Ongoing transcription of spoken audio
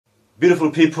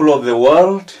Beautiful people of the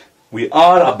world, we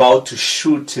are about to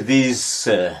shoot these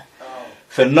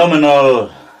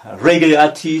phenomenal reggae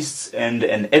artists and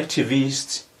an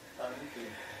activist,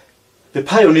 the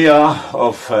pioneer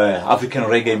of African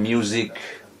reggae music,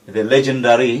 the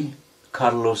legendary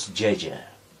Carlos DjeDje.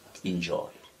 Enjoy.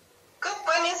 Good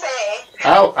morning, sir.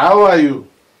 How are you?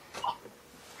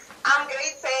 I'm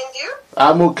great, thank you.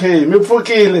 I'm okay.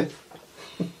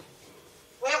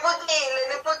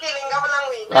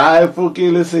 I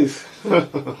fukile sis. Okay,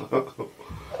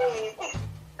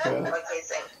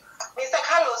 sir. Mr.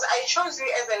 Carlos, I chose you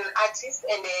as an artist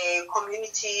and a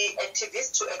community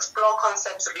activist to explore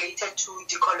concepts related to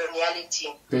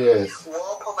decoloniality, Yes.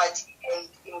 war, poverty, and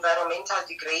environmental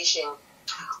degradation.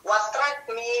 What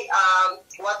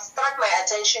struck my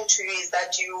attention to you is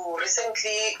that you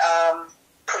recently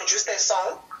produced a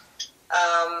song.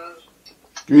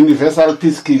 Universal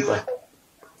Peacekeeper.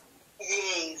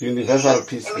 Yes. Universal Yes.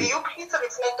 Peacekeeper. May you please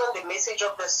reflect on the message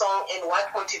of the song and what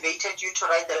motivated you to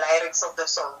write the lyrics of the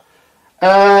song?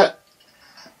 I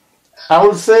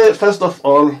would say, first of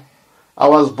all, I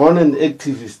was born an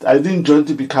activist. I didn't join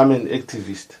to become an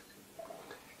activist.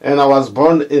 And I was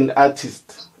born an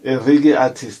artist, a reggae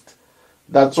artist.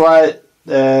 That's why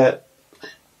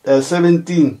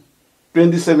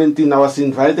 2017, I was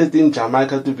invited in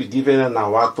Jamaica to be given an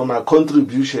award for my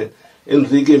contribution in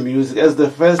reggae music as the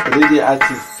first reggae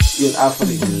artist in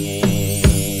Africa.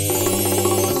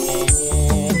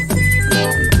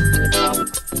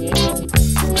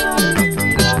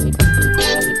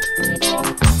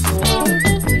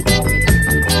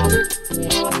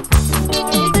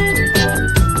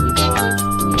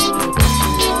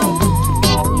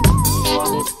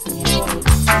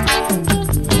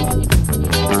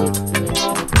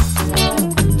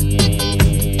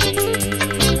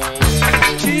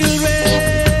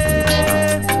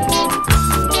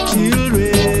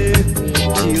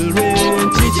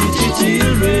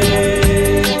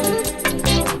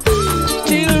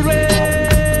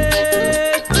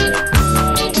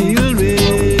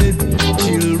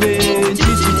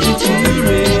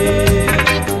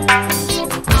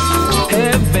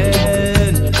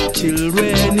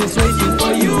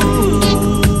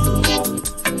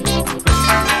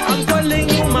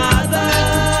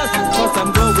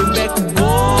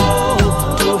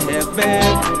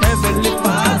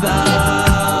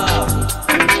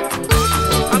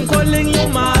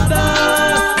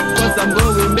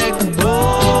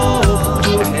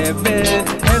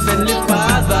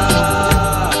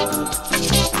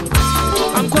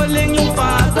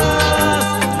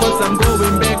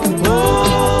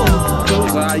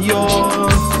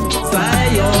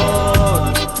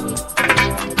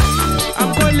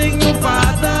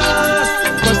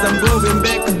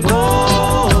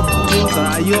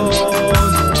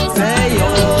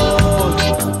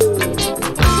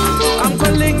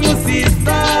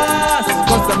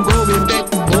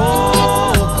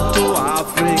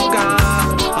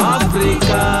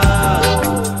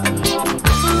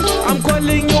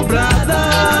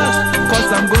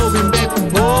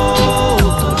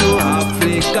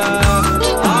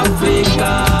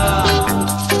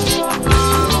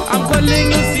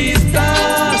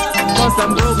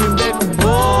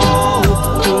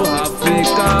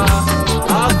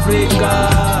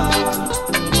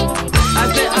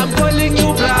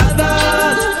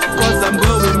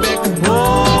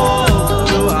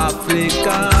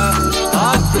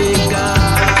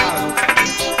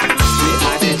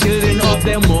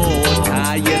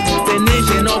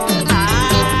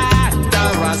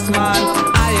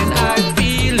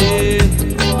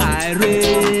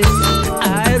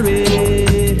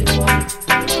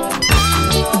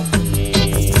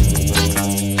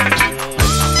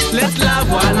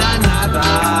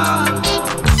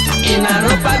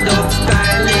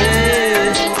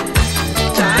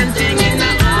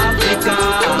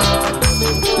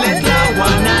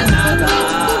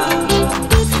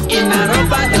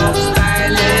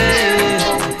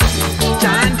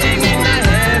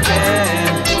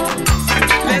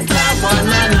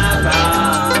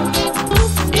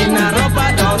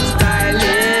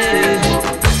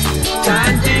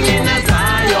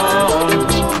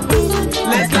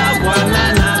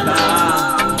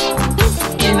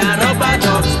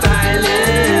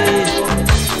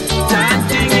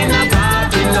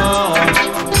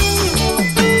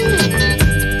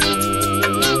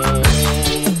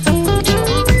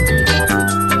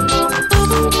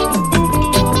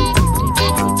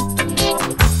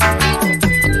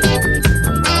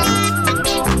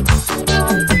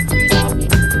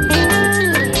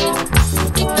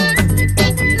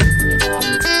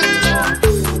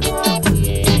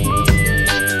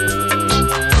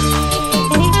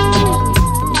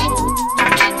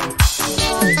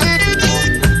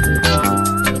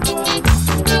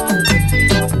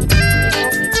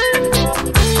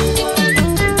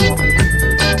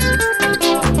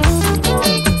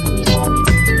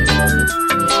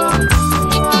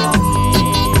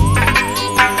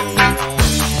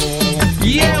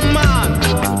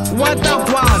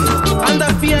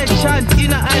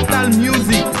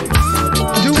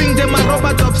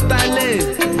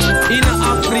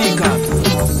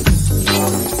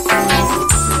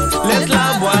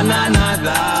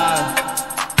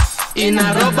 in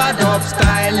a rubber dub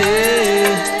style,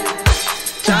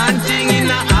 chanting in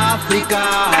Africa.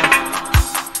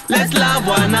 Let's love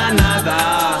one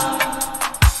another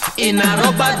in a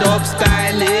rubber dub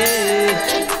style,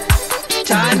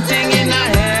 chanting in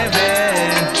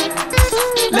heaven.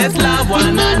 Let's love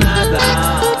one another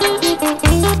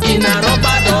in a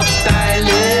rubber dub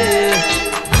style,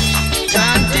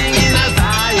 chanting in a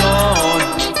Zion.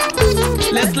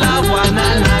 Let's love one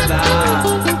another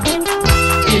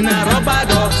in a rubber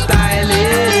dub style,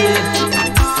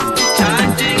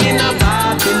 chanting in a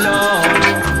Babylon.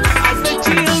 I say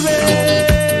children,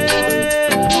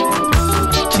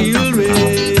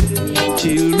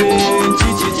 children,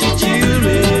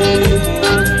 children.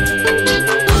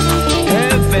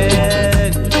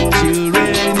 Heaven,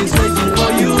 children is waiting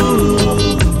for you.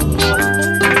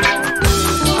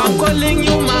 I'm calling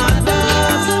you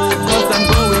mothers, 'cause I'm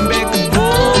going back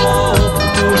home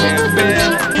to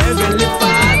heaven, Heavenly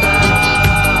Father.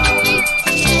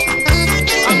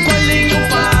 I'm calling you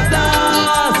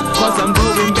fathers, 'cause I'm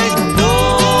going back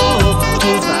home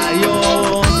to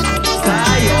Zion,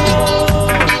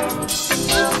 Zion.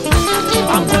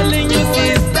 I'm calling you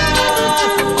sisters,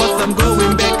 'cause I'm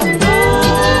going back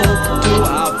home to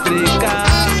Africa,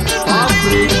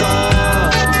 Africa.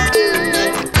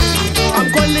 I'm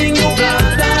calling you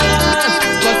brothers,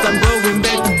 'cause I'm going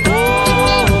back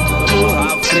home to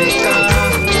Africa,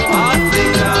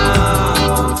 Africa.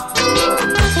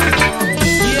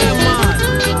 Yeah, man.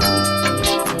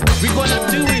 We're gonna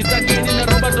do it again in a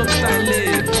rubber dub style.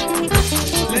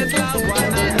 Let's love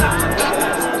one another.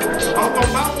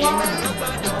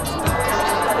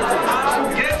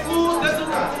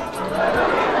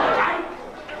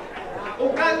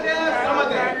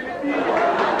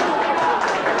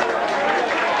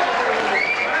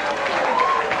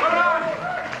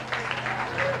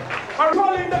 I'm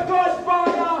calling the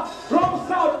Godfather from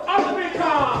South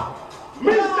Africa,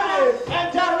 Mr.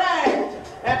 Nkgaphe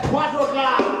at 4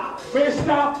 o'clock,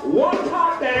 Mr. Water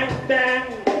Dang Dang,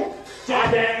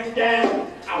 Dang Dang,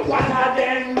 Water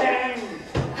Dang Dang,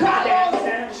 Carlos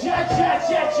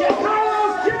DjeDje,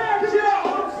 Carlos DjeDje,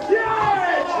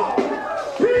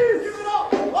 peace. Give it up,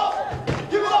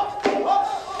 give it up,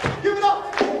 give it up.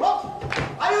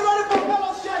 Are you ready for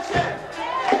Carlos DjeDje?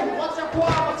 What's up,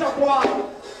 what's up, what?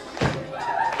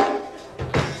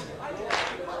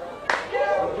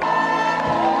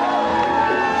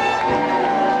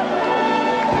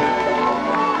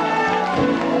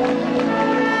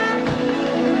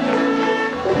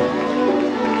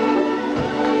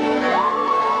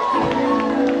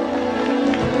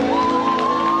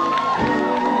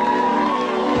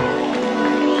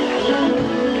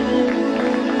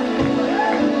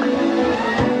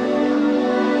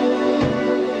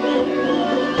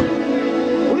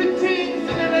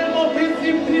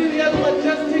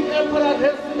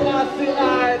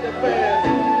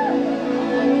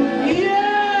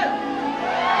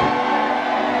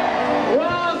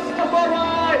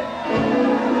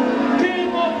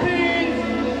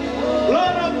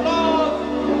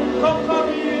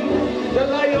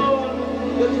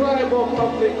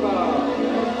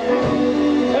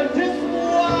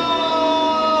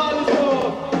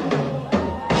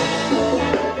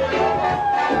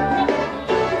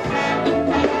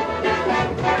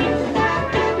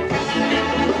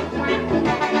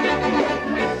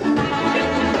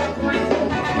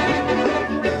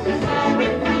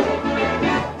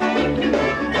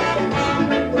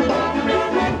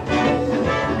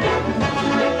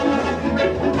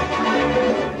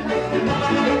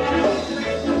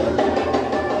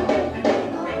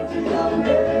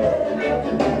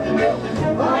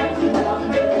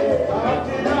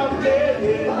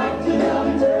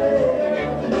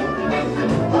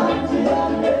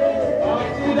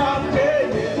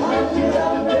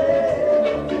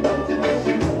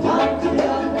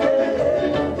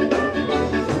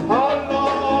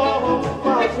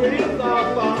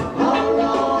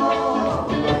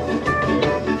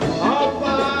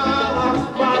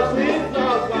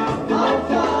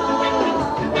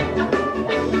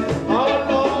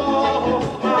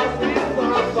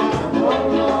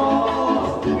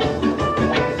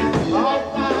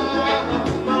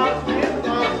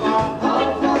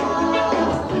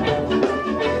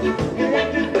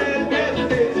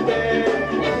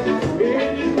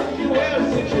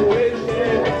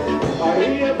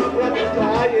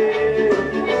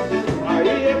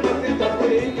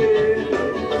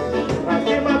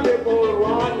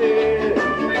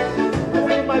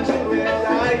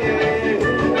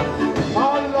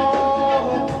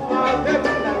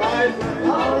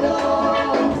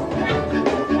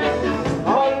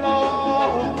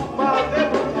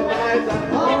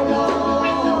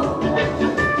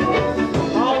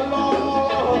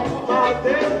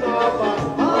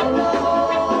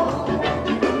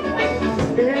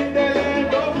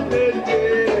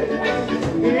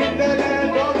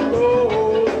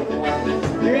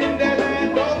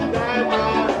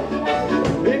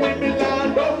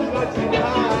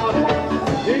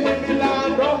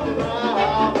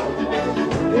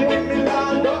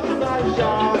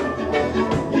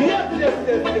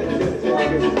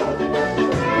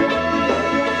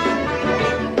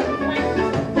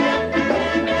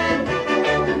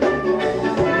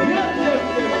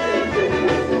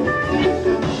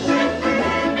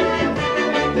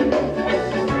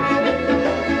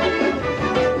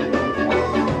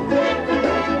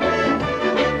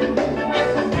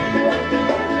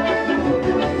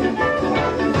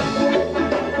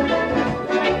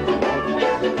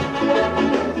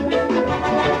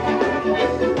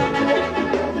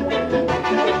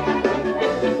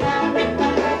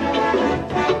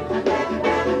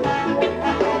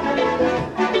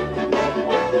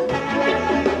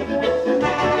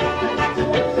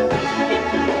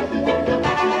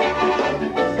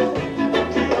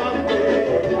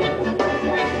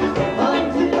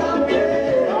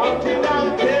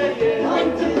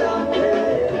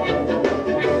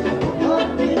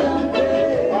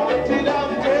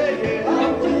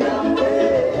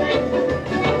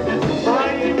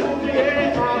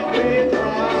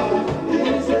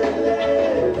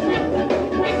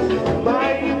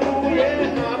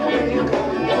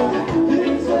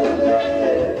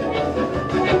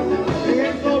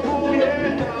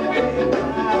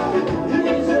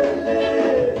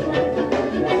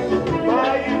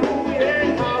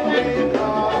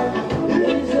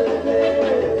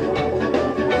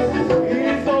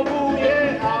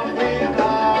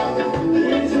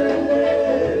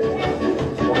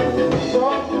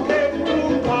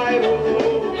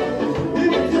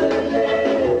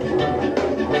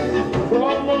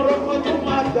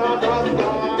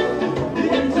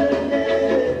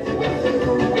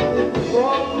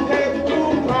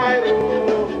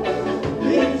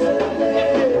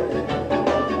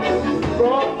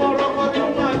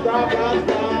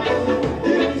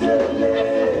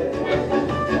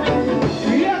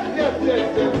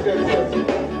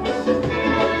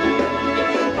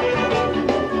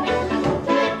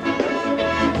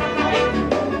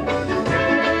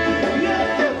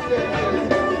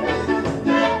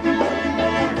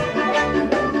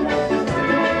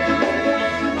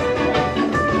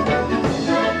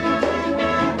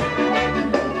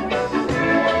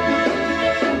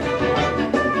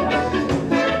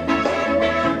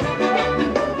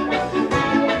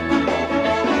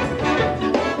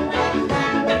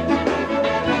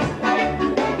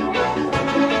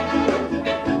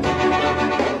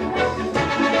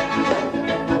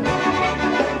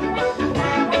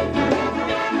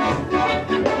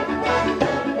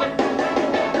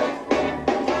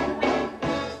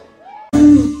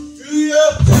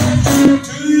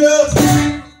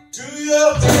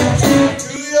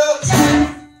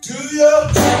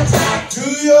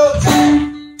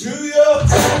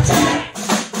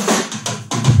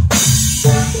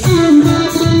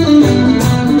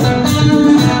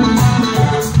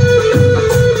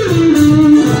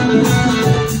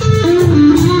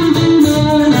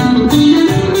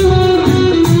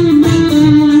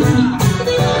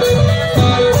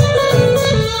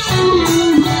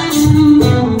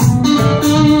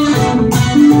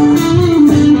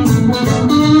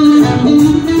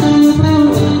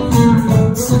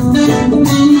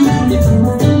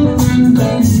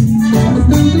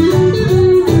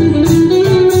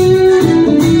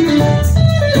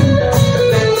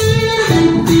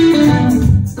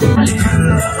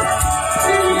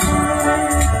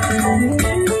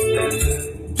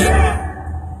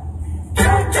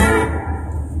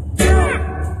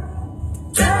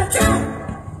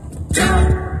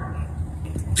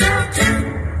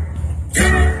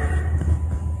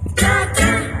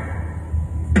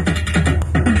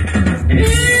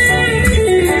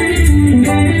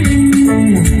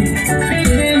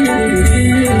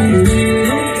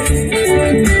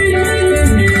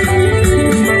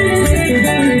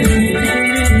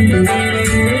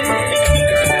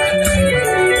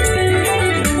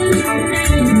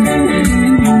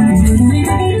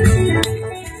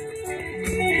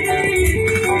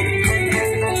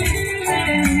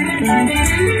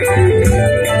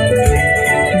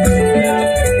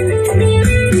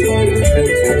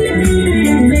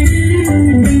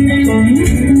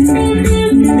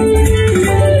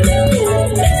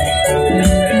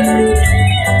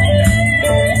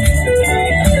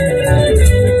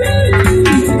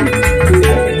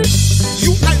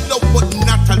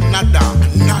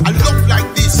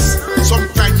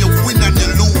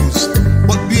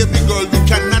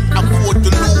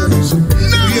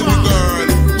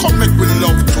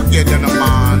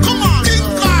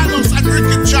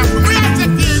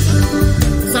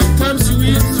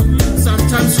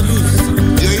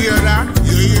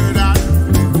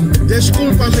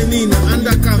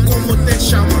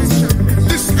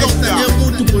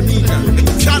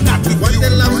 What a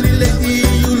lovely lady.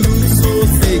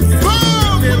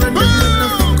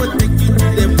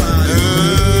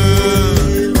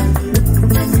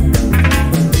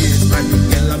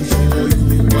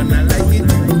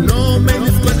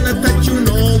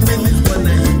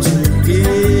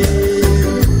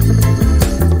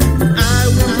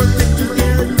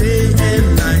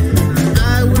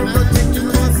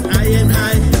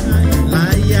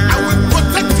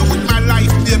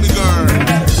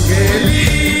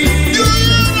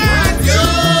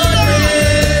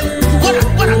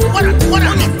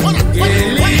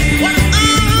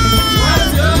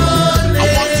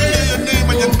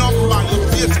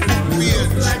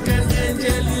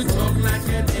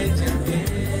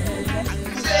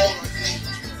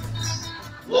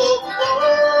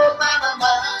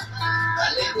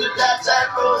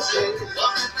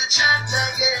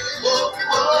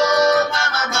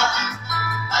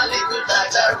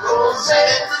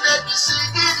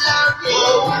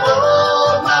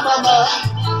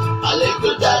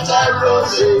 got a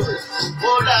roses.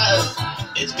 Oh love,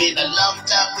 it's been a long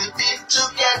time we've been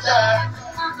together.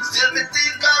 Still we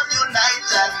think of you night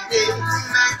and day.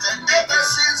 Ever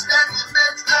since that we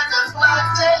met at the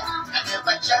party, I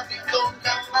never tried to come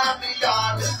down my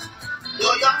yard.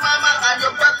 Though your mama and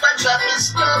your papa tried to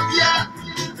stop ya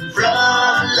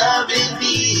from loving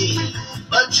me.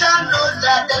 But you know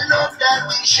that the love that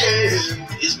we share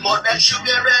is more than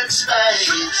sugar and spice.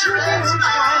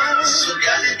 So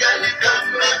girlie, girlie,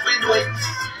 come make we do it.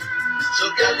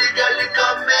 So girlie, girlie,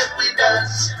 come make we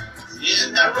dance.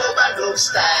 In a rubber dub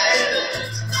style,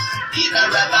 in a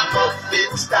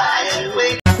ragamuffin style.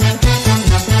 Wait